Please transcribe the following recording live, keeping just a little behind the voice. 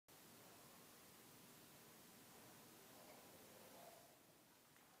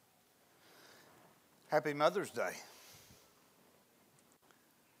Happy Mother's Day.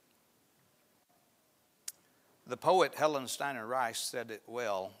 The poet Helen Steiner Rice said it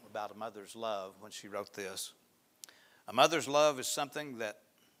well about a mother's love when she wrote this. A mother's love is something that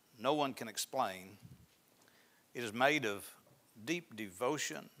no one can explain. It is made of deep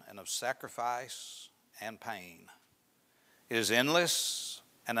devotion and of sacrifice and pain. It is endless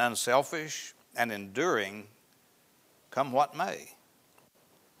and unselfish and enduring, come what may.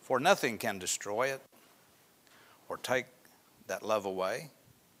 For nothing can destroy it or take that love away.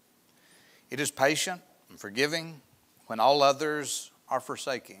 It is patient and forgiving when all others are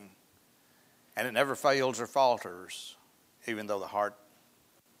forsaking, and it never fails or falters, even though the heart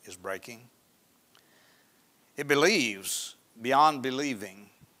is breaking. It believes beyond believing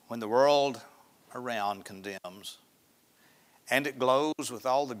when the world around condemns, and it glows with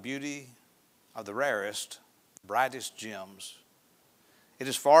all the beauty of the rarest, brightest gems. It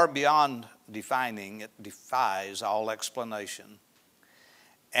is far beyond defining. It defies all explanation.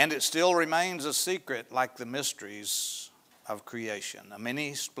 And it still remains a secret like the mysteries of creation, a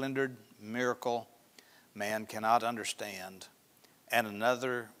many-splendored miracle man cannot understand, and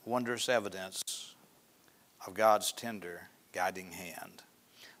another wondrous evidence of God's tender guiding hand.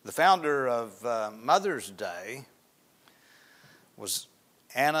 The founder of Mother's Day was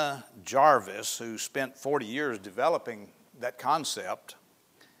Anna Jarvis, who spent 40 years developing that concept,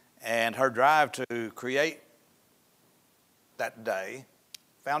 and her drive to create that day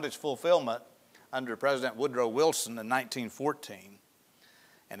found its fulfillment under President Woodrow Wilson in 1914.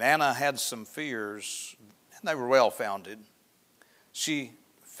 And Anna had some fears, and they were well-founded. She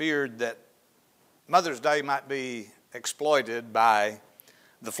feared that Mother's Day might be exploited by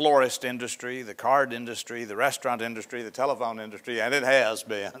the florist industry, the card industry, the restaurant industry, the telephone industry, and it has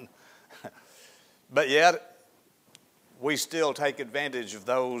been. But yet, we still take advantage of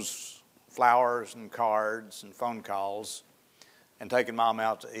those flowers and cards and phone calls and taking Mom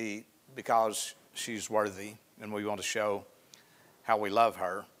out to eat because she's worthy and we want to show how we love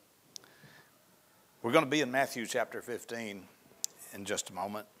her. We're going to be in Matthew chapter 15 in just a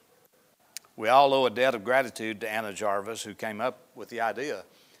moment. We all owe a debt of gratitude to Anna Jarvis, who came up with the idea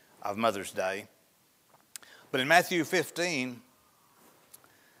of Mother's Day. But in Matthew 15,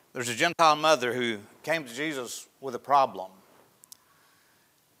 there's a Gentile mother who came to Jesus with a problem.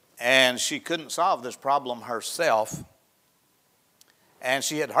 And she couldn't solve this problem herself. And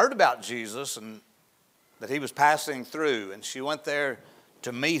she had heard about Jesus and that he was passing through. And she went there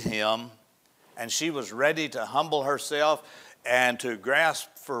to meet him. And she was ready to humble herself and to grasp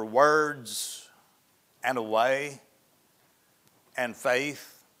for words and a way and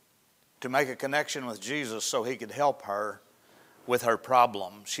faith to make a connection with Jesus so he could help her with her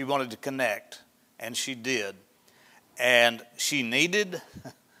problem. She wanted to connect, and she did. And she needed,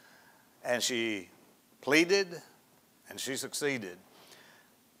 and she pleaded, and she succeeded.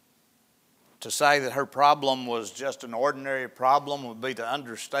 To say that her problem was just an ordinary problem would be to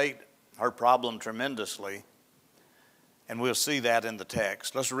understate her problem tremendously. And we'll see that in the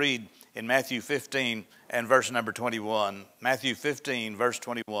text. Let's read in Matthew 15 and verse number 21. Matthew 15, verse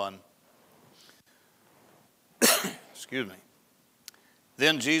 21. Excuse me.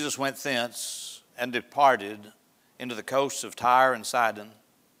 Then Jesus went thence and departed into the coasts of Tyre and Sidon.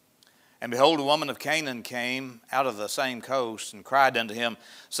 And behold, a woman of Canaan came out of the same coast and cried unto him,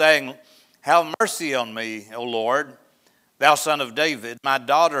 saying, Have mercy on me, O Lord, thou son of David. My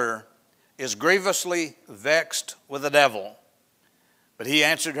daughter is grievously vexed with the devil. But he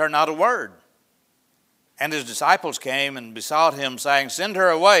answered her not a word. And his disciples came and besought him, saying, Send her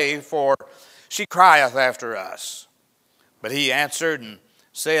away, for she crieth after us. But he answered and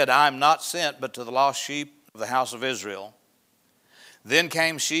said, I am not sent but to the lost sheep of the house of Israel. Then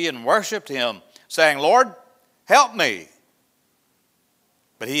came she and worshipped him, saying, Lord, help me.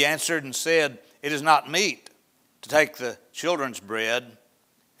 But he answered and said, It is not meet to take the children's bread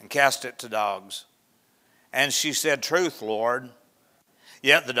and cast it to dogs. And she said, Truth, Lord,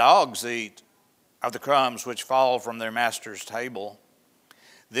 yet the dogs eat of the crumbs which fall from their master's table.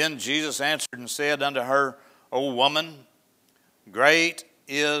 Then Jesus answered and said unto her, O woman, great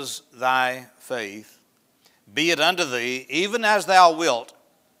is thy faith. Be it unto thee, even as thou wilt.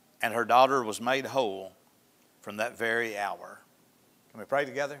 And her daughter was made whole from that very hour. Can we pray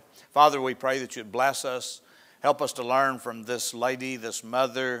together? Father, we pray that you'd bless us. Help us to learn from this lady, this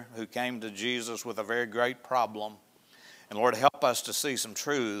mother who came to Jesus with a very great problem. And Lord, help us to see some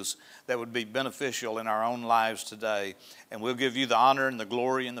truths that would be beneficial in our own lives today. And we'll give you the honor and the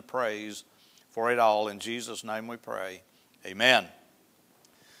glory and the praise for it all. In Jesus' name we pray. Amen.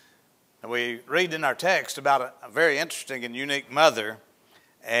 And we read in our text about a very interesting and unique mother.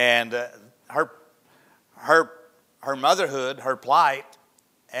 And her her motherhood, her plight,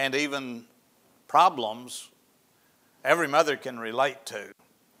 and even problems, every mother can relate to.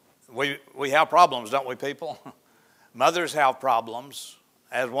 We have problems, don't we, people? Mothers have problems.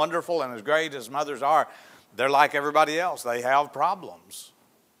 As wonderful and as great as mothers are, they're like everybody else. They have problems.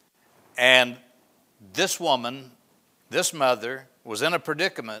 And this woman, this mother, was in a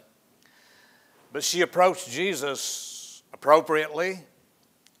predicament, but she approached Jesus appropriately,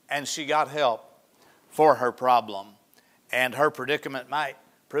 and she got help for her problem. And her predicament might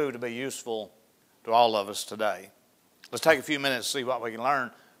prove to be useful to all of us today. Let's take a few minutes to see what we can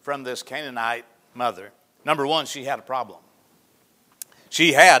learn from this Canaanite mother. Number one, she had a problem.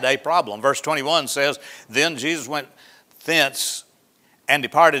 She had a problem. Verse 21 says, "Then Jesus went thence and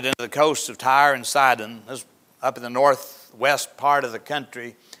departed into the coasts of Tyre and Sidon." This is up in the northwest part of the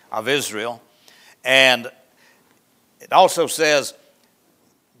country of Israel. And it also says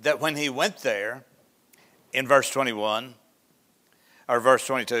that when he went there, in verse 21, or verse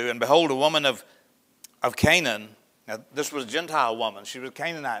 22, "And behold, a woman of Canaan." Now, this was a Gentile woman. She was a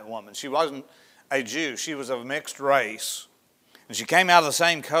Canaanite woman. She wasn't a Jew. She was of a mixed race. And she came out of the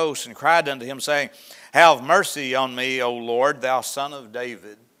same coast and cried unto him, saying, "Have mercy on me, O Lord, thou son of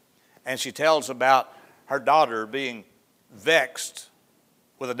David." And she tells about her daughter being vexed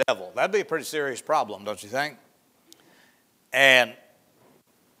with a devil. That'd be a pretty serious problem, don't you think? And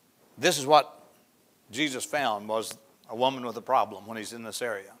this is what Jesus found, was a woman with a problem when he's in this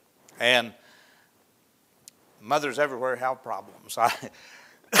area. And mothers everywhere have problems. I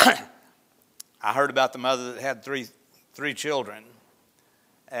heard about the mother that had three children,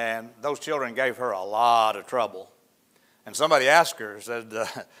 and those children gave her a lot of trouble. And somebody asked her, said,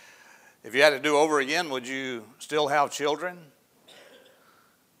 if you had to do over again, would you still have children?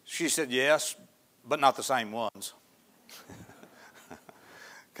 She said, yes, but not the same ones.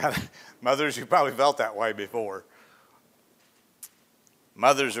 Mothers, you probably felt that way before.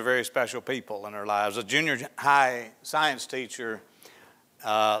 Mothers are very special people in our lives. A junior high science teacher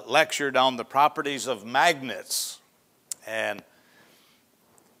lectured on the properties of magnets. And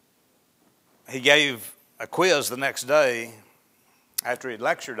he gave a quiz the next day after he'd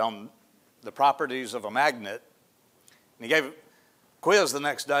lectured on the properties of a magnet. And he gave a quiz the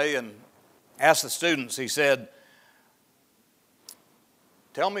next day and asked the students, he said,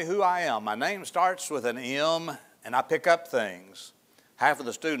 "Tell me who I am. My name starts with an M and I pick up things." Half of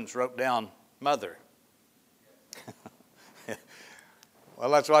the students wrote down mother. Well,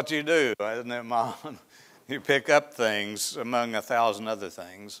 that's what you do, isn't it, Mom? You pick up things among 1,000 other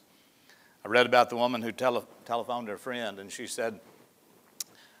things. I read about the woman who telephoned her friend, and she said,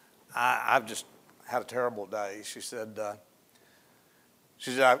 I've just had a terrible day. She said,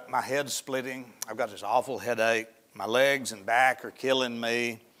 my head's splitting. I've got this awful headache. My legs and back are killing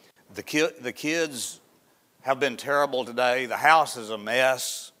me. The kids have been terrible today. The house is a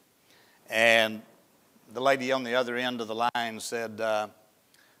mess. And the lady on the other end of the line said,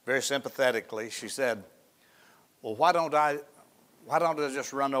 very sympathetically, she said, "Well, why don't I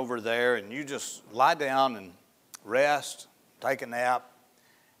just run over there and you just lie down and rest, take a nap,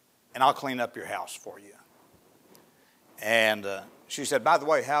 and I'll clean up your house for you." And she said, "By the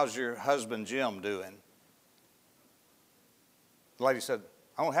way, how's your husband Jim doing?" The lady said,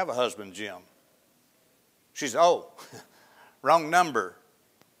 "I don't have a husband, Jim." She said, "Oh, wrong number."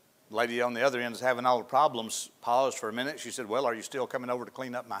 The lady on the other end is having all the problems. Paused for a minute. She said, "Well, are you still coming over to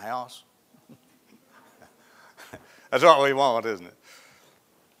clean up my house?" That's what we want, isn't it?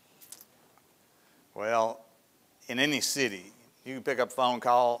 Well, in any city, you can pick up a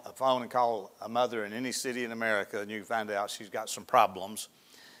phone and call a mother in any city in America, and you can find out she's got some problems.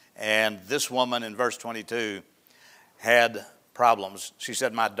 And this woman in verse 22 had problems. She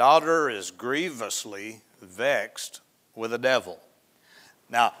said, "My daughter is grievously vexed with the devil."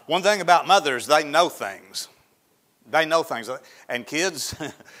 Now, one thing about mothers, they know things. They know things. And kids,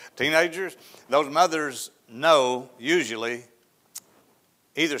 teenagers, those mothers know usually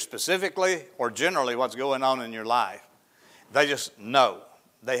either specifically or generally what's going on in your life. They just know.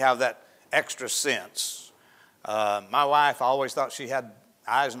 They have that extra sense. My wife, I always thought she had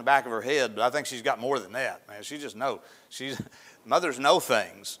eyes in the back of her head, but I think she's got more than that, man. She just knows. Mothers know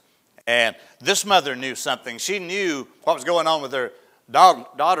things. And this mother knew something. She knew what was going on with her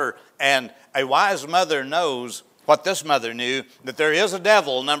daughter, and a wise mother knows what this mother knew, that there is a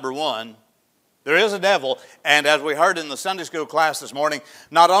devil, number one, There is a devil, and as we heard in the Sunday school class this morning,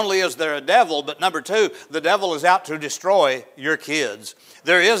 not only is there a devil, but number two, the devil is out to destroy your kids.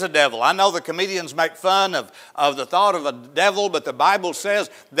 There is a devil. I know the comedians make fun of the thought of a devil, but the Bible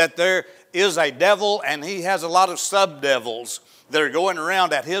says that there is a devil, and he has a lot of sub-devils that are going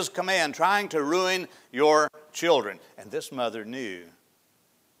around at his command trying to ruin your children. And this mother knew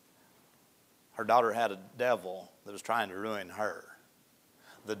her daughter had a devil that was trying to ruin her.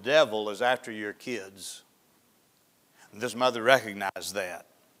 The devil is after your kids. This mother recognized that.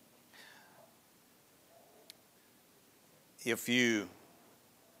 If you,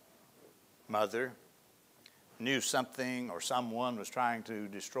 mother, knew something or someone was trying to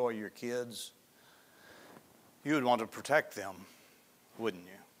destroy your kids, you would want to protect them, wouldn't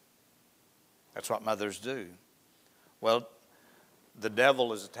you? That's what mothers do. Well, the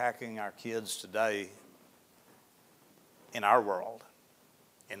devil is attacking our kids today in our world.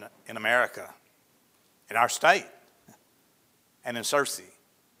 In America, in our state, and in Cersei.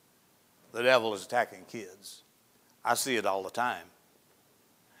 The devil is attacking kids. I see it all the time.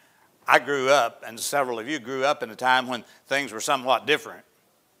 I grew up, and several of you grew up in a time when things were somewhat different.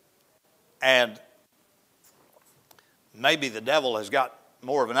 And maybe the devil has got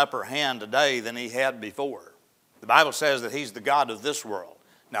more of an upper hand today than he had before. The Bible says that he's the god of this world.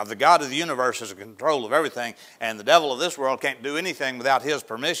 Now, the God of the universe is in control of everything, and the devil of this world can't do anything without his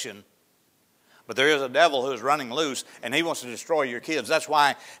permission. But there is a devil who is running loose, and he wants to destroy your kids. That's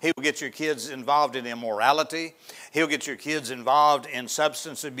why he will get your kids involved in immorality. He'll get your kids involved in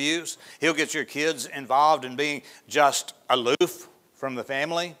substance abuse. He'll get your kids involved in being just aloof from the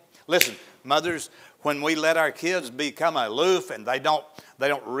family. Listen, mothers, when we let our kids become aloof and they don't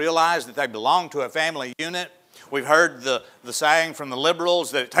realize that they belong to a family unit, we've heard the saying from the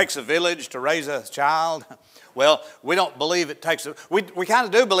liberals that it takes a village to raise a child. Well, we don't believe it takes a... We kind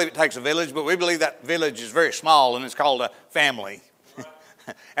of do believe it takes a village, but we believe that village is very small, and it's called a family.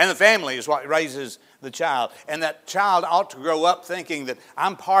 And the family is what raises the child. And that child ought to grow up thinking that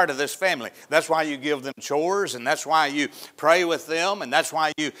I'm part of this family. That's why you give them chores, and that's why you pray with them, and that's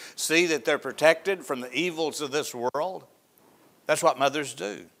why you see that they're protected from the evils of this world. That's what mothers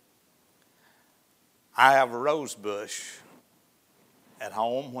do. I have a rose bush at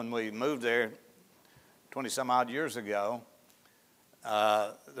home. When we moved there 20-some-odd years ago,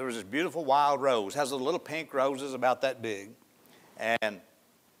 there was this beautiful wild rose. It has little pink roses about that big. And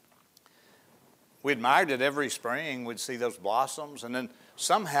we admired it every spring. We'd see those blossoms. And then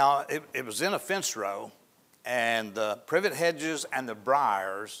somehow it was in a fence row, and the privet hedges and the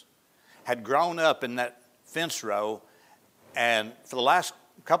briars had grown up in that fence row. And for the last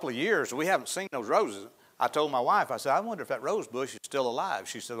couple of years, we haven't seen those roses. I told my wife, I said, I wonder if that rose bush is still alive.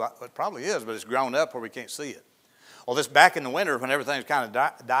 She said, well, it probably is, but it's grown up where we can't see it. Well, this back in the winter when everything's kind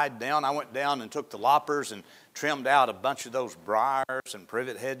of died down, I went down and took the loppers and trimmed out a bunch of those briars and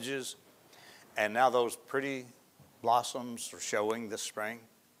privet hedges. And now those pretty blossoms are showing this spring.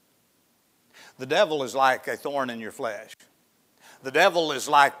 The devil is like a thorn in your flesh. The devil is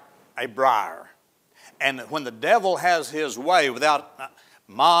like a briar. And when the devil has his way without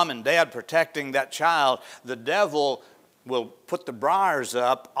mom and dad protecting that child, the devil will put the briars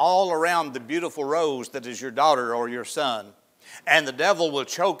up all around the beautiful rose that is your daughter or your son. And the devil will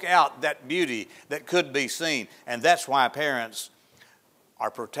choke out that beauty that could be seen. And that's why parents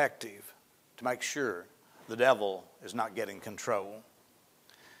are protective, to make sure the devil is not getting control.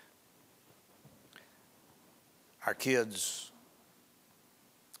 Our kids,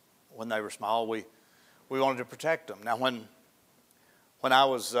 when they were small, we wanted to protect them. Now, when I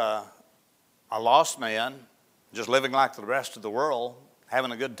was a lost man, just living like the rest of the world,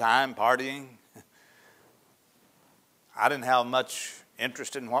 having a good time, partying, I didn't have much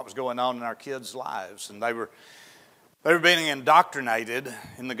interest in what was going on in our kids' lives. And they were being indoctrinated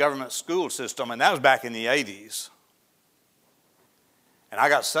in the government school system, and that was back in the 80s. And I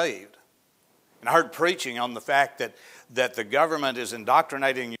got saved. And I heard preaching on the fact that the government is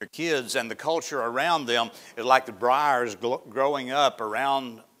indoctrinating your kids, and the culture around them is like the briars growing up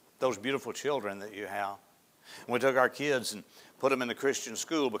around those beautiful children that you have. And we took our kids and put them in the Christian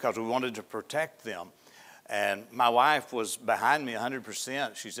school because we wanted to protect them. And my wife was behind me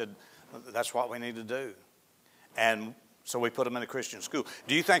 100%. She said, that's what we need to do. And so we put them in a Christian school.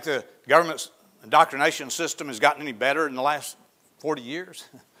 Do you think the government's indoctrination system has gotten any better in the last 40 years?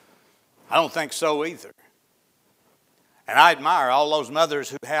 I don't think so either. And I admire all those mothers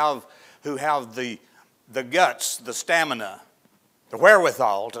who have the guts, the stamina, the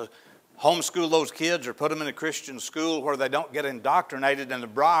wherewithal to homeschool those kids or put them in a Christian school where they don't get indoctrinated and the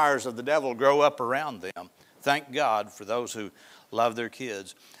briars of the devil grow up around them. Thank God for those who love their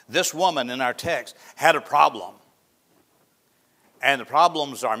kids. This woman in our text had a problem. And the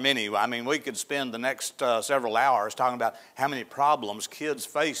problems are many. I mean, we could spend the next several hours talking about how many problems kids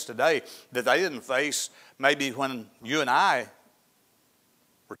face today that they didn't face maybe when you and I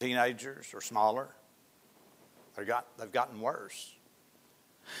were teenagers or smaller. They've gotten worse.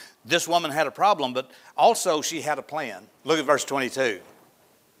 This woman had a problem, but also she had a plan. Look at verse 22.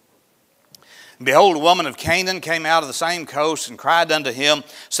 Behold, a woman of Canaan came out of the same coast and cried unto him,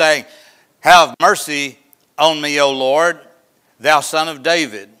 saying, Have mercy on me, O Lord, thou son of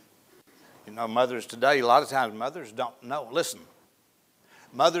David. You know, mothers today, a lot of times mothers don't know. Listen,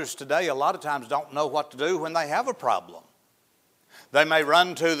 mothers today a lot of times don't know what to do when they have a problem. They may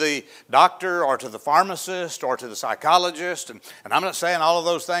run to the doctor or to the pharmacist or to the psychologist. And I'm not saying all of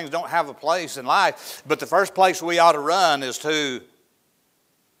those things don't have a place in life, but the first place we ought to run is to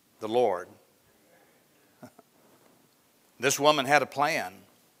the Lord. This woman had a plan.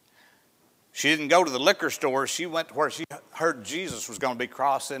 She didn't go to the liquor store. She went to where she heard Jesus was going to be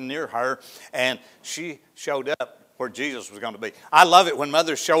crossing near her, and she showed up where Jesus was going to be. I love it when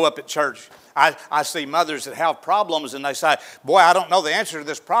mothers show up at church. I see mothers that have problems, and they say, boy, I don't know the answer to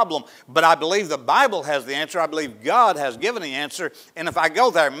this problem, but I believe the Bible has the answer. I believe God has given the answer, and if I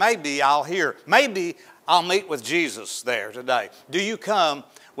go there, maybe I'll hear. Maybe I'll meet with Jesus there today. Do you come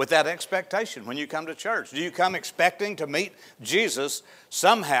with that expectation when you come to church? Do you come expecting to meet Jesus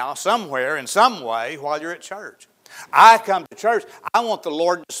somehow, somewhere, in some way while you're at church? I come to church, I want the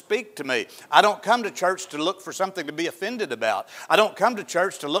Lord to speak to me. I don't come to church to look for something to be offended about. I don't come to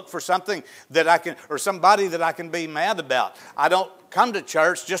church to look for something that I can, or somebody that I can be mad about. I don't come to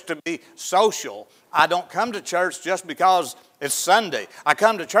church just to be social. I don't come to church just because it's Sunday. I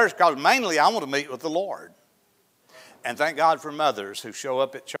come to church because mainly I want to meet with the Lord. And thank God for mothers who show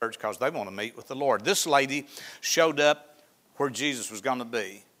up at church because they want to meet with the Lord. This lady showed up where Jesus was going to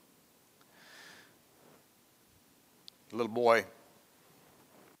be. The little boy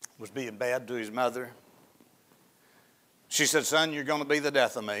was being bad to his mother. She said, Son, you're going to be the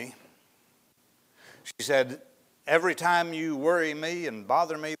death of me. She said, every time you worry me and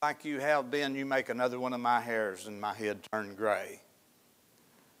bother me like you have been, you make another one of my hairs in my head turn gray.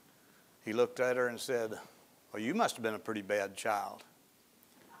 He looked at her and said, well, you must have been a pretty bad child.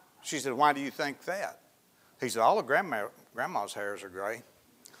 She said, why do you think that? He said, all of Grandma's hairs are gray.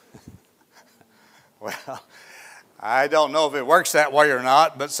 Well, I don't know if it works that way or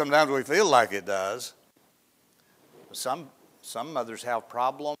not, but sometimes we feel like it does. Some mothers have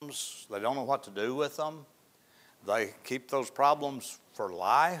problems. They don't know what to do with them. They keep those problems for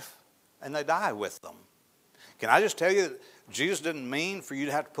life, and they die with them. Can I just tell you that Jesus didn't mean for you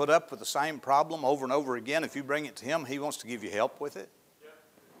to have to put up with the same problem over and over again. If you bring it to Him, He wants to give you help with it.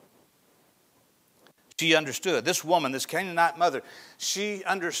 She understood. This woman, this Canaanite mother, she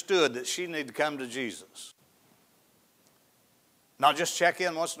understood that she needed to come to Jesus. Not just check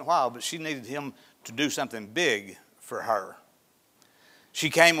in once in a while, but she needed Him to do something big for her. She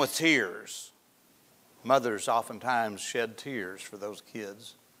came with tears. Mothers oftentimes shed tears for those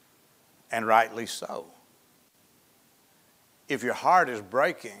kids, and rightly so. If your heart is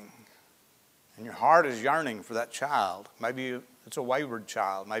breaking and your heart is yearning for that child, maybe it's a wayward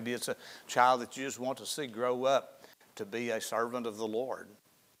child, maybe it's a child that you just want to see grow up to be a servant of the Lord,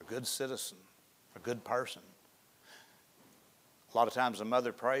 a good citizen, a good person. A lot of times a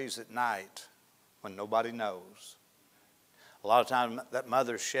mother prays at night when nobody knows. A lot of times that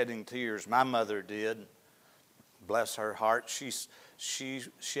mother's shedding tears. My mother did. Bless her heart. She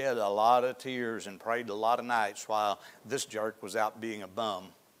shed a lot of tears and prayed a lot of nights while this jerk was out being a bum.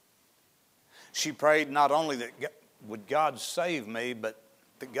 She prayed not only that would God save me, but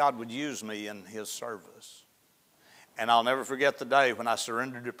that God would use me in His service. And I'll never forget the day when I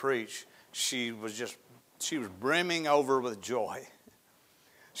surrendered to preach. She was brimming over with joy.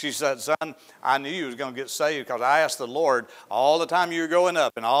 She said, son, I knew you was going to get saved because I asked the Lord all the time you were growing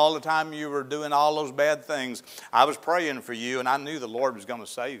up and all the time you were doing all those bad things. I was praying for you, and I knew the Lord was going to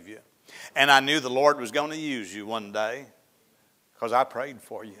save you. And I knew the Lord was going to use you one day because I prayed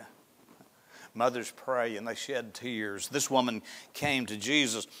for you. Mothers pray and they shed tears. This woman came to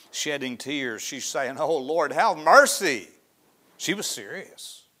Jesus shedding tears. She's saying, oh, Lord, have mercy. She was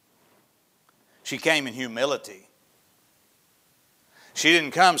serious. She came in humility. She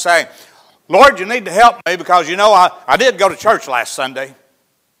didn't come saying, Lord, you need to help me because, you know, I did go to church last Sunday.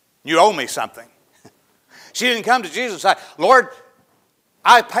 You owe me something. She didn't come to Jesus and say, Lord,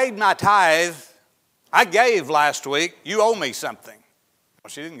 I paid my tithe. I gave last week. You owe me something. Well,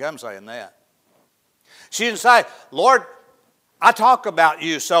 she didn't come saying that. She didn't say, Lord, I talk about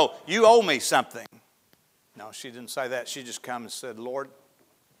you, so you owe me something. No, she didn't say that. She just come and said, Lord,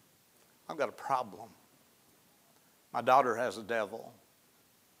 I've got a problem. My daughter has a devil.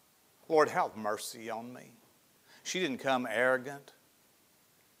 Lord, have mercy on me. She didn't come arrogant.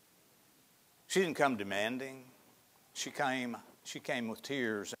 She didn't come demanding. She came with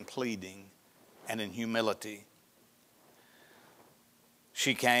tears and pleading and in humility.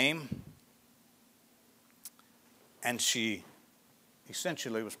 She came and she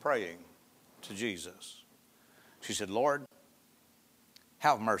essentially was praying to Jesus. She said, Lord,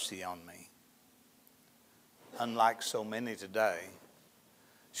 have mercy on me. Unlike so many today,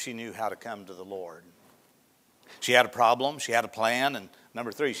 she knew how to come to the Lord. She had a problem, she had a plan, and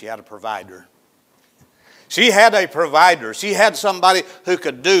number 3, she had a provider. She had a provider. She had somebody who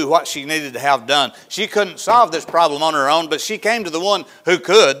could do what she needed to have done. She couldn't solve this problem on her own, but she came to the one who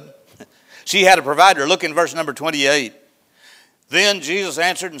could. She had a provider. Look in verse number 28. Then Jesus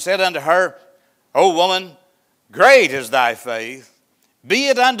answered and said unto her, O woman, great is thy faith. Be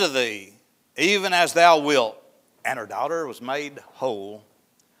it unto thee, even as thou wilt. And her daughter was made whole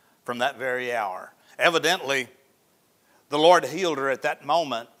from that very hour. Evidently, the Lord healed her at that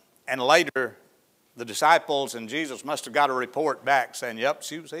moment, and later the disciples and Jesus must have got a report back saying, yep,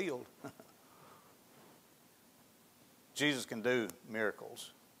 she was healed. Jesus can do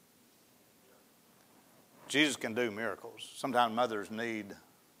miracles. Jesus can do miracles. Sometimes mothers need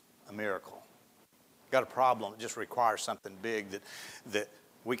a miracle. Got a problem that just requires something big that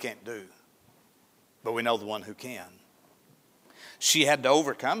we can't do. But we know the one who can. She had to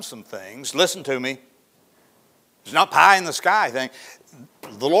overcome some things. Listen to me. It's not pie in the sky thing.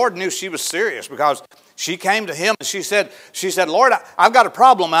 The Lord knew she was serious because she came to him and she said, Lord, I've got a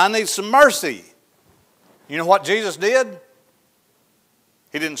problem. I need some mercy. You know what Jesus did?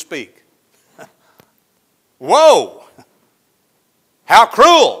 He didn't speak. Whoa! How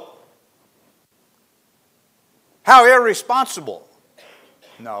cruel! How irresponsible!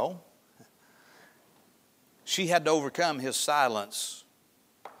 No. She had to overcome his silence.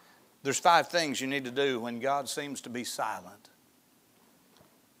 There's 5 things you need to do when God seems to be silent.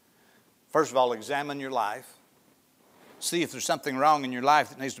 First of all, examine your life. See if there's something wrong in your life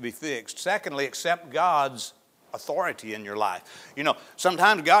that needs to be fixed. Secondly, accept God's authority in your life. You know,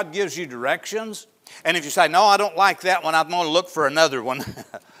 sometimes God gives you directions, and if you say, no, I don't like that one, I'm going to look for another one.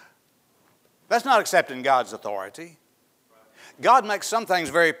 That's not accepting God's authority. God makes some things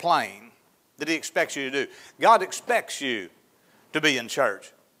very plain that he expects you to do. God expects you to be in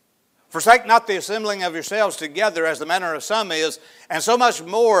church. Forsake not the assembling of yourselves together as the manner of some is, and so much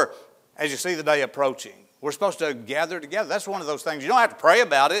more as you see the day approaching. We're supposed to gather together. That's one of those things. You don't have to pray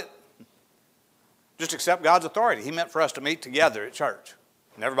about it. Just accept God's authority. He meant for us to meet together at church.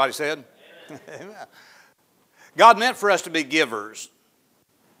 And everybody said? Amen. God meant for us to be givers.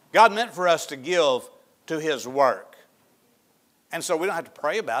 God meant for us to give to his work. And so we don't have to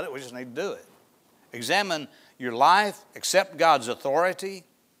pray about it. We just need to do it. Examine your life. Accept God's authority.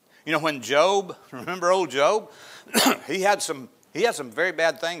 You know, when Job, remember old Job? he had some very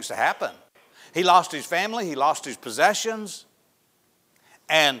bad things to happen. He lost his family. He lost his possessions.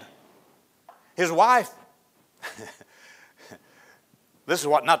 And his wife, this is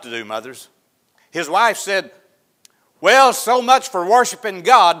what not to do, mothers. His wife said, well, so much for worshiping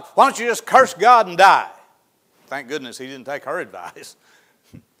God. Why don't you just curse God and die? Thank goodness he didn't take her advice.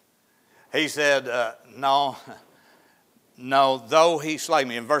 He said, no, though he slay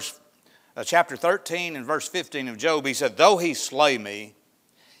me. In chapter 13 and verse 15 of Job, he said, though he slay me,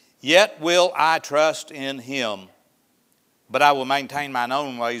 yet will I trust in him, but I will maintain mine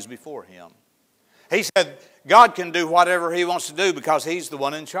own ways before him. He said, God can do whatever he wants to do because he's the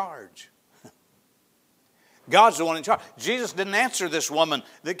one in charge. God's the one in charge. Jesus didn't answer this woman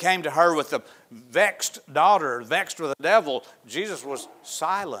that came to her with a vexed daughter, vexed with the devil. Jesus was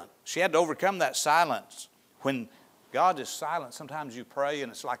silent. She had to overcome that silence. When God is silent, sometimes you pray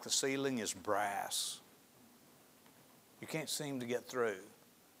and it's like the ceiling is brass. You can't seem to get through.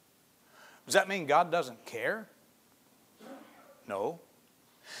 Does that mean God doesn't care? No.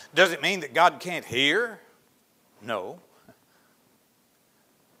 Does it mean that God can't hear? No.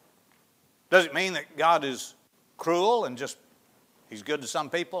 Does it mean that God is cruel and just he's good to some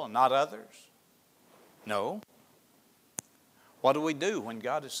people and not others? No. What do we do when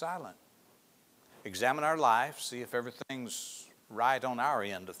God is silent? Examine our life, see if everything's right on our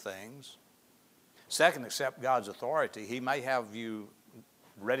end of things. Second, accept God's authority. He may have you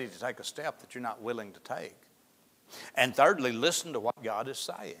ready to take a step that you're not willing to take. And thirdly, listen to what God is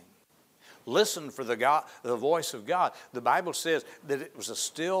saying. Listen for the voice of God. The Bible says that it was a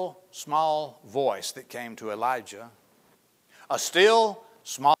still, small voice that came to Elijah. A still,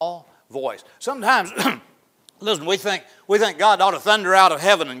 small voice. Sometimes Listen, we think God ought to thunder out of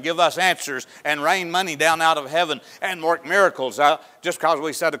heaven and give us answers and rain money down out of heaven and work miracles just because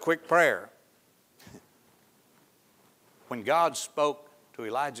we said a quick prayer. When God spoke to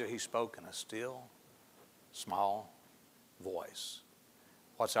Elijah, he spoke in a still, small voice.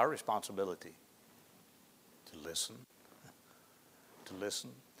 What's our responsibility? To listen. To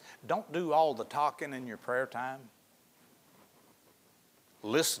listen. Don't do all the talking in your prayer time.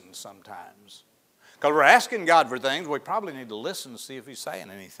 Listen sometimes. Because we're asking God for things, we probably need to listen to see if he's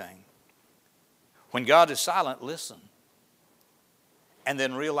saying anything. When God is silent, listen. And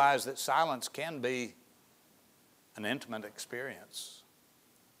then realize that silence can be an intimate experience.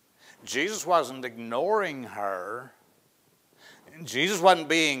 Jesus wasn't ignoring her. Jesus wasn't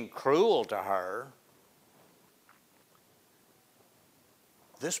being cruel to her.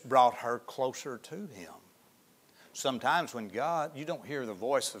 This brought her closer to him. Sometimes when you don't hear the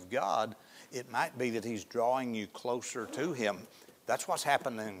voice of God, it might be that he's drawing you closer to him. That's what's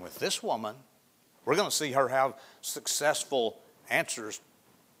happening with this woman. We're going to see her have successful answers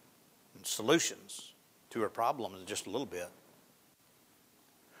and solutions to her problem in just a little bit.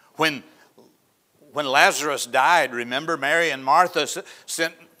 When Lazarus died, remember, Mary and Martha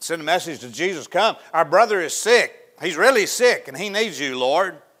sent a message to Jesus, come, our brother is sick. He's really sick and he needs you,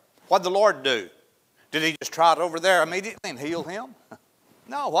 Lord. What'd the Lord do? Did he just trot over there immediately and heal him?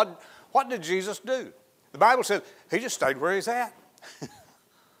 No, what did Jesus do? The Bible says he just stayed where he's at.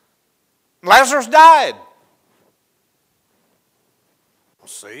 Lazarus died.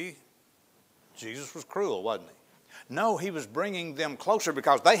 See, Jesus was cruel, wasn't he? No, he was bringing them closer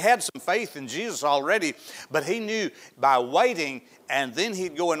because they had some faith in Jesus already, but he knew by waiting and then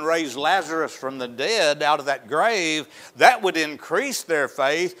he'd go and raise Lazarus from the dead out of that grave, that would increase their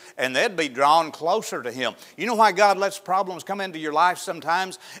faith and they'd be drawn closer to him. You know why God lets problems come into your life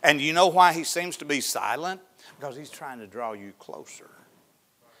sometimes? And you know why he seems to be silent? Because he's trying to draw you closer.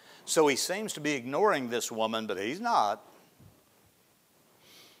 So he seems to be ignoring this woman, but he's not.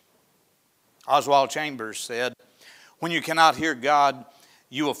 Oswald Chambers said, when you cannot hear God,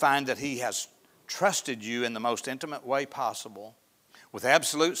 you will find that he has trusted you in the most intimate way possible, with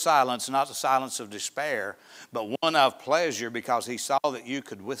absolute silence, not the silence of despair, but one of pleasure because he saw that you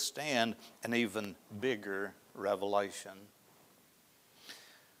could withstand an even bigger revelation.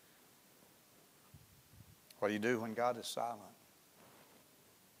 What do you do when God is silent?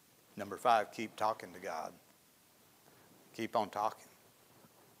 Number 5, keep talking to God. Keep on talking.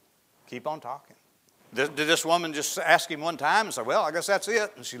 Keep on talking. Did this woman just ask him one time and say, well, I guess that's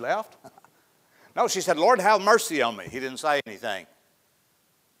it, and she left? No, she said, Lord, have mercy on me. He didn't say anything.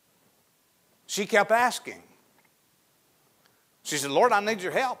 She kept asking. She said, Lord, I need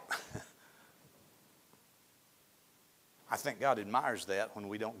your help. I think God admires that when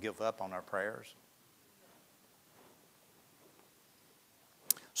we don't give up on our prayers.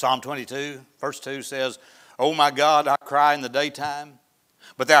 Psalm 22, verse 2 says, O my God, I cry in the daytime,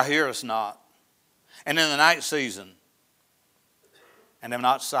 but thou hearest not. And in the night season, and am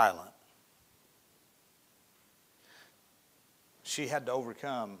not silent. She had to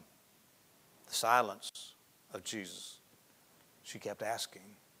overcome the silence of Jesus. She kept asking.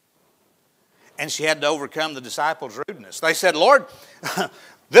 And she had to overcome the disciples' rudeness. They said, Lord,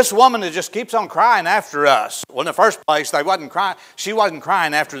 this woman that just keeps on crying after us. Well, in the first place, they wasn't crying. She wasn't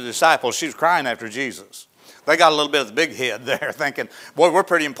crying after the disciples. She was crying after Jesus. They got a little bit of the big head there thinking, boy, we're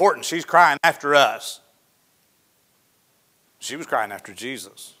pretty important. She's crying after us. She was crying after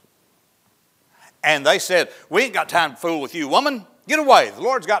Jesus. And they said, we ain't got time to fool with you, woman. Get away. The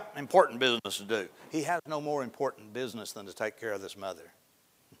Lord's got important business to do. He has no more important business than to take care of this mother.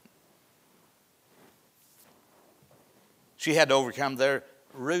 She had to overcome their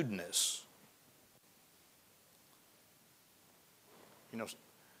rudeness. You know,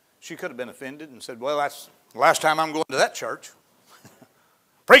 she could have been offended and said, well, that's the last time I'm going to that church.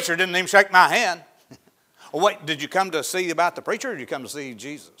 Preacher didn't even shake my hand. Well, wait, did you come to see about the preacher or did you come to see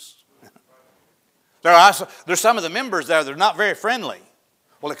Jesus? There's some of the members there that are not very friendly.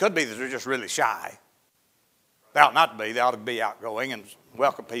 Well, it could be that they're just really shy. They ought not to be. They ought to be outgoing and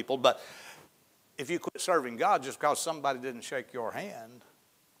welcome people. But if you quit serving God just because somebody didn't shake your hand,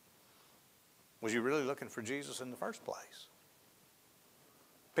 was you really looking for Jesus in the first place?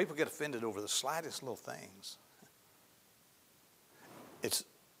 People get offended over the slightest little things.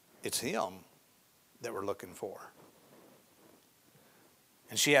 It's Him that we're looking for.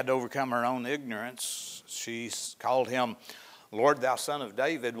 And she had to overcome her own ignorance. She called Him, Lord, thou son of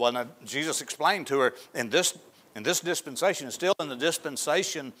David. Well, Jesus explained to her, in this dispensation, it's still in the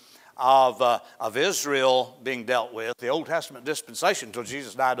dispensation of Israel being dealt with, the Old Testament dispensation until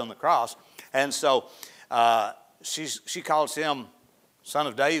Jesus died on the cross. And so She calls him son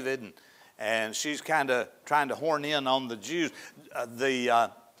of David, and she's kind of trying to horn in on the Jews.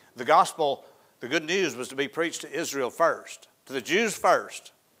 The gospel, the good news was to be preached to Israel first, to the Jews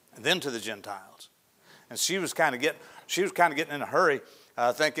first, and then to the Gentiles. And she was kind of getting in a hurry,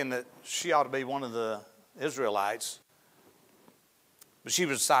 thinking that she ought to be one of the Israelites. But she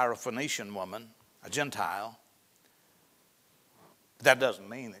was a Syrophoenician woman, a Gentile. But that doesn't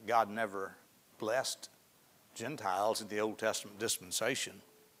mean that God never blessed Gentiles in the Old Testament dispensation.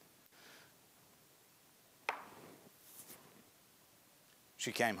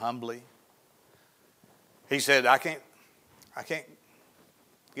 She came humbly. He said, I can't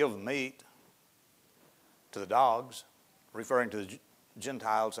give meat to the dogs, referring to the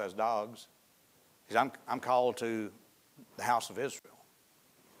Gentiles as dogs. He said, I'm called to the house of Israel.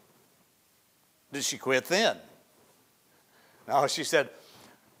 Did she quit then? No, she said,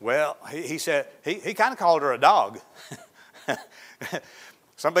 well, he said, he kind of called her a dog.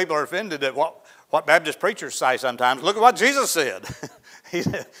 Some people are offended at what Baptist preachers say sometimes. Look at what Jesus said. He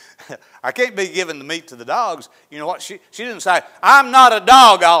said, I can't be giving the meat to the dogs. You know what? She didn't say, I'm not a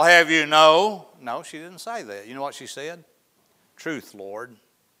dog, I'll have you know. No, she didn't say that. You know what she said? Truth, Lord.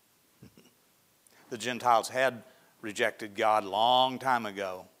 The Gentiles had rejected God a long time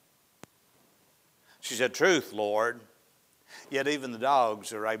ago. She said, truth, Lord. Yet even the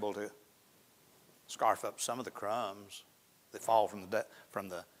dogs are able to scarf up some of the crumbs that fall from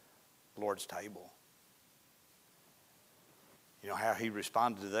the Lord's table. You know how he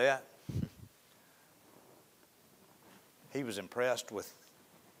responded to that? He was impressed with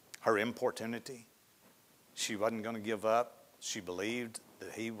her importunity. She wasn't going to give up. She believed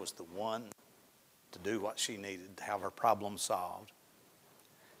that he was the one to do what she needed to have her problem solved.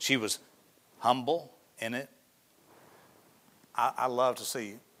 She was humble in it. I love to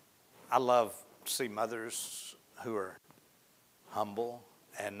see mothers who are humble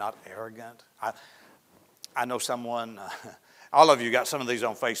and not arrogant. I know someone, all of you got some of these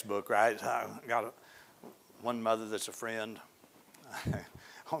on Facebook, right? I got one mother that's a friend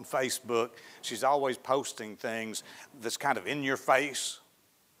on Facebook. She's always posting things that's kind of in your face.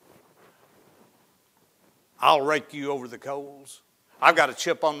 I'll rake you over the coals. I've got a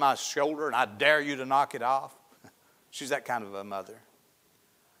chip on my shoulder and I dare you to knock it off. She's that kind of a mother.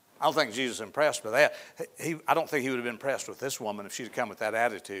 I don't think Jesus was impressed with that. I don't think he would have been impressed with this woman if she'd have come with that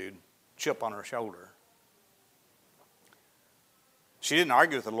attitude, chip on her shoulder. She didn't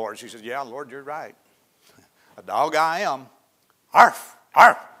argue with the Lord. She said, yeah, Lord, you're right. A dog I am. Arf,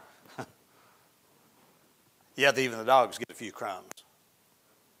 arf. Yet even the dogs get a few crumbs.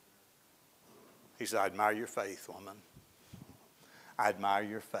 He said, I admire your faith, woman. I admire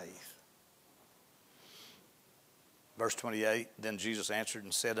your faith. Verse 28, then Jesus answered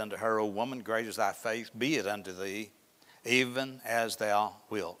and said unto her, O woman, great is thy faith, be it unto thee, even as thou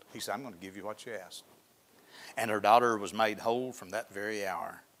wilt. He said, I'm going to give you what you asked. And her daughter was made whole from that very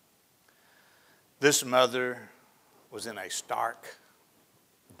hour. This mother was in a stark,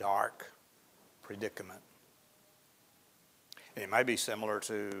 dark predicament. And it may be similar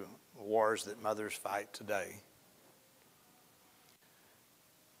to wars that mothers fight today.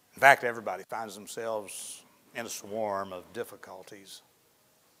 In fact, everybody finds themselves in a swarm of difficulties.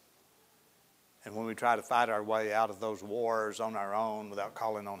 And when we try to fight our way out of those wars on our own without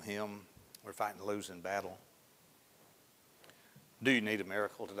calling on Him, we're fighting a losing battle. Do you need a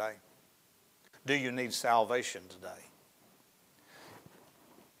miracle today? Do you need salvation today?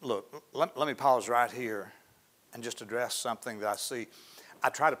 Look, let me pause right here and just address something that I see. I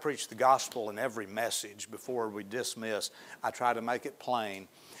try to preach the gospel in every message before we dismiss. I try to make it plain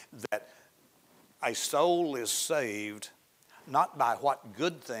that a soul is saved not by what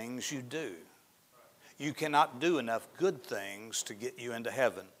good things you do. You cannot do enough good things to get you into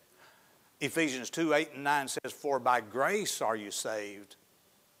heaven. Ephesians 2, 8 and 9 says, for by grace are you saved,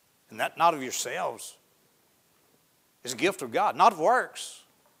 and that not of yourselves. It's a gift of God, not of works,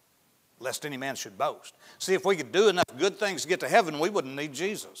 lest any man should boast. See, if we could do enough good things to get to heaven, we wouldn't need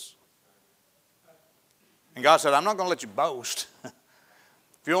Jesus. And God said, I'm not going to let you boast.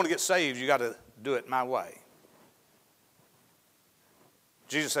 If you want to get saved, you got to do it my way.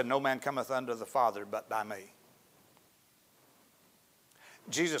 Jesus said, no man cometh unto the Father but by me.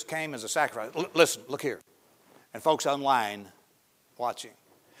 Jesus came as a sacrifice. Listen, look here. And folks online watching.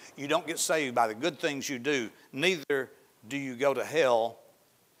 You don't get saved by the good things you do. Neither do you go to hell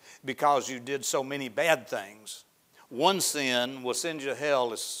because you did so many bad things. One sin will send you to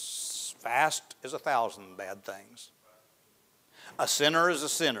hell as fast as 1,000 bad things. A sinner is a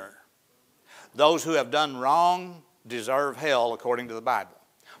sinner. Those who have done wrong deserve hell according to the Bible.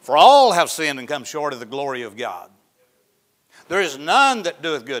 For all have sinned and come short of the glory of God. There is none that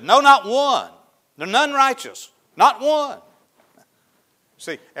doeth good. No, not one. There are none righteous. Not one.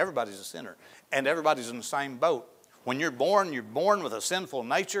 See, everybody's a sinner. And everybody's in the same boat. When you're born with a sinful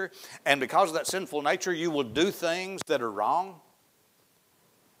nature. And because of that sinful nature, you will do things that are wrong.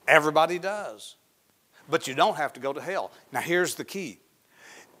 Everybody does. But you don't have to go to hell. Now here's the key.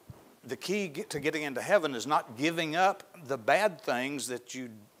 The key to getting into heaven is not giving up the bad things that you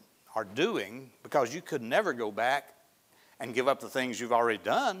are doing, because you could never go back and give up the things you've already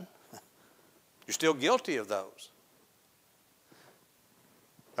done. You're still guilty of those.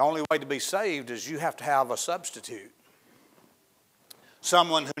 The only way to be saved is you have to have a substitute.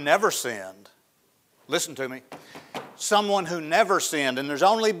 Someone who never sinned. Listen to me. Someone who never sinned, and there's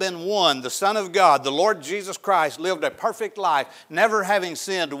only been one, the Son of God, the Lord Jesus Christ, lived a perfect life, never having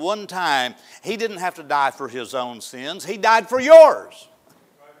sinned one time. He didn't have to die for his own sins. He died for yours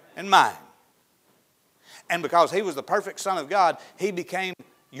and mine. And because he was the perfect Son of God, he became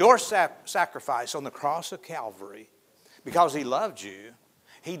your sacrifice on the cross of Calvary. Because he loved you,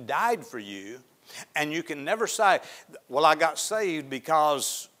 he died for you. And you can never say, well, I got saved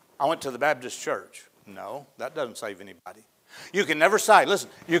because I went to the Baptist church. No, that doesn't save anybody. You can never say, listen,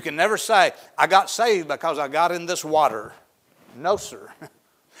 you can never say, I got saved because I got in this water. No, sir.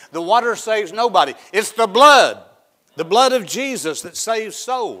 The water saves nobody. It's the blood of Jesus that saves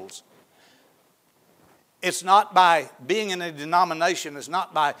souls. It's not by being in a denomination. It's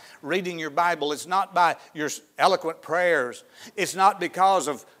not by reading your Bible. It's not by your eloquent prayers. It's not because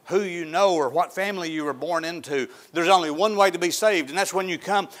of who you know or what family you were born into. There's only one way to be saved, and that's when you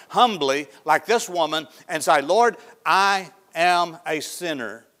come humbly, like this woman, and say, Lord, I am a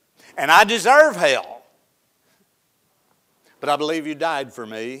sinner, and I deserve hell. But I believe you died for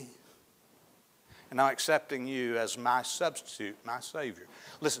me, and I'm accepting you as my substitute, my Savior.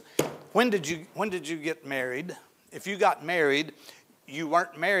 Listen, when did you get married? If you got married, you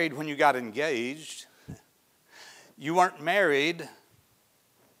weren't married when you got engaged. You weren't married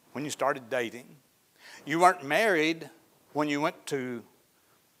when you started dating. You weren't married when you went to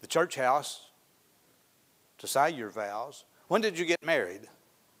the church house to say your vows. When did you get married?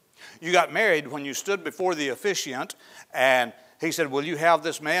 You got married when you stood before the officiant and he said, will you have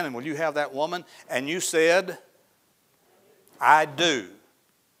this man and will you have that woman? And you said, I do.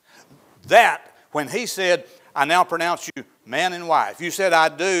 That, when he said, I now pronounce you man and wife. You said, I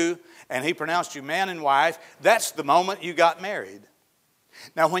do, and he pronounced you man and wife. That's the moment you got married.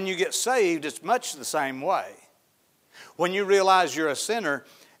 Now, when you get saved, it's much the same way. When you realize you're a sinner,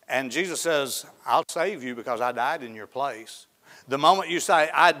 and Jesus says, I'll save you because I died in your place. The moment you say,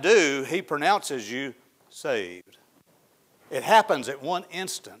 I do, he pronounces you saved. It happens at one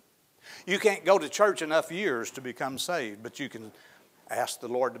instant. You can't go to church enough years to become saved, but you can ask the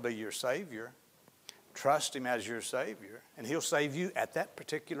Lord to be your Savior. Trust Him as your Savior, and He'll save you at that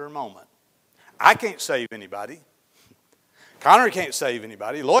particular moment. I can't save anybody. Connor can't save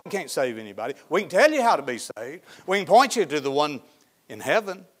anybody. Lloyd can't save anybody. We can tell you how to be saved. We can point you to the one in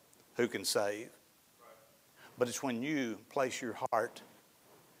heaven who can save. But it's when you place your heart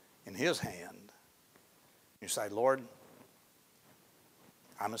in His hand. You say, Lord,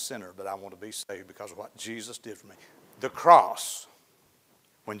 I'm a sinner, but I want to be saved because of what Jesus did for me. The cross.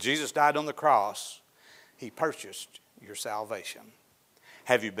 When Jesus died on the cross, He purchased your salvation.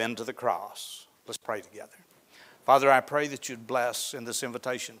 Have you been to the cross? Let's pray together. Father, I pray that you'd bless in this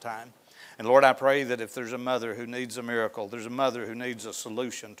invitation time. And Lord, I pray that if there's a mother who needs a miracle, there's a mother who needs a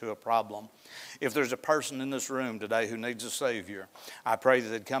solution to a problem, if there's a person in this room today who needs a Savior, I pray that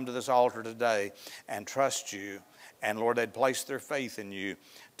they'd come to this altar today and trust you. And Lord, they'd place their faith in you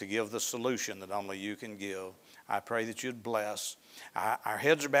to give the solution that only you can give. I pray that you'd bless. Our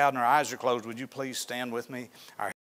heads are bowed and our eyes are closed. Would you please stand with me? Our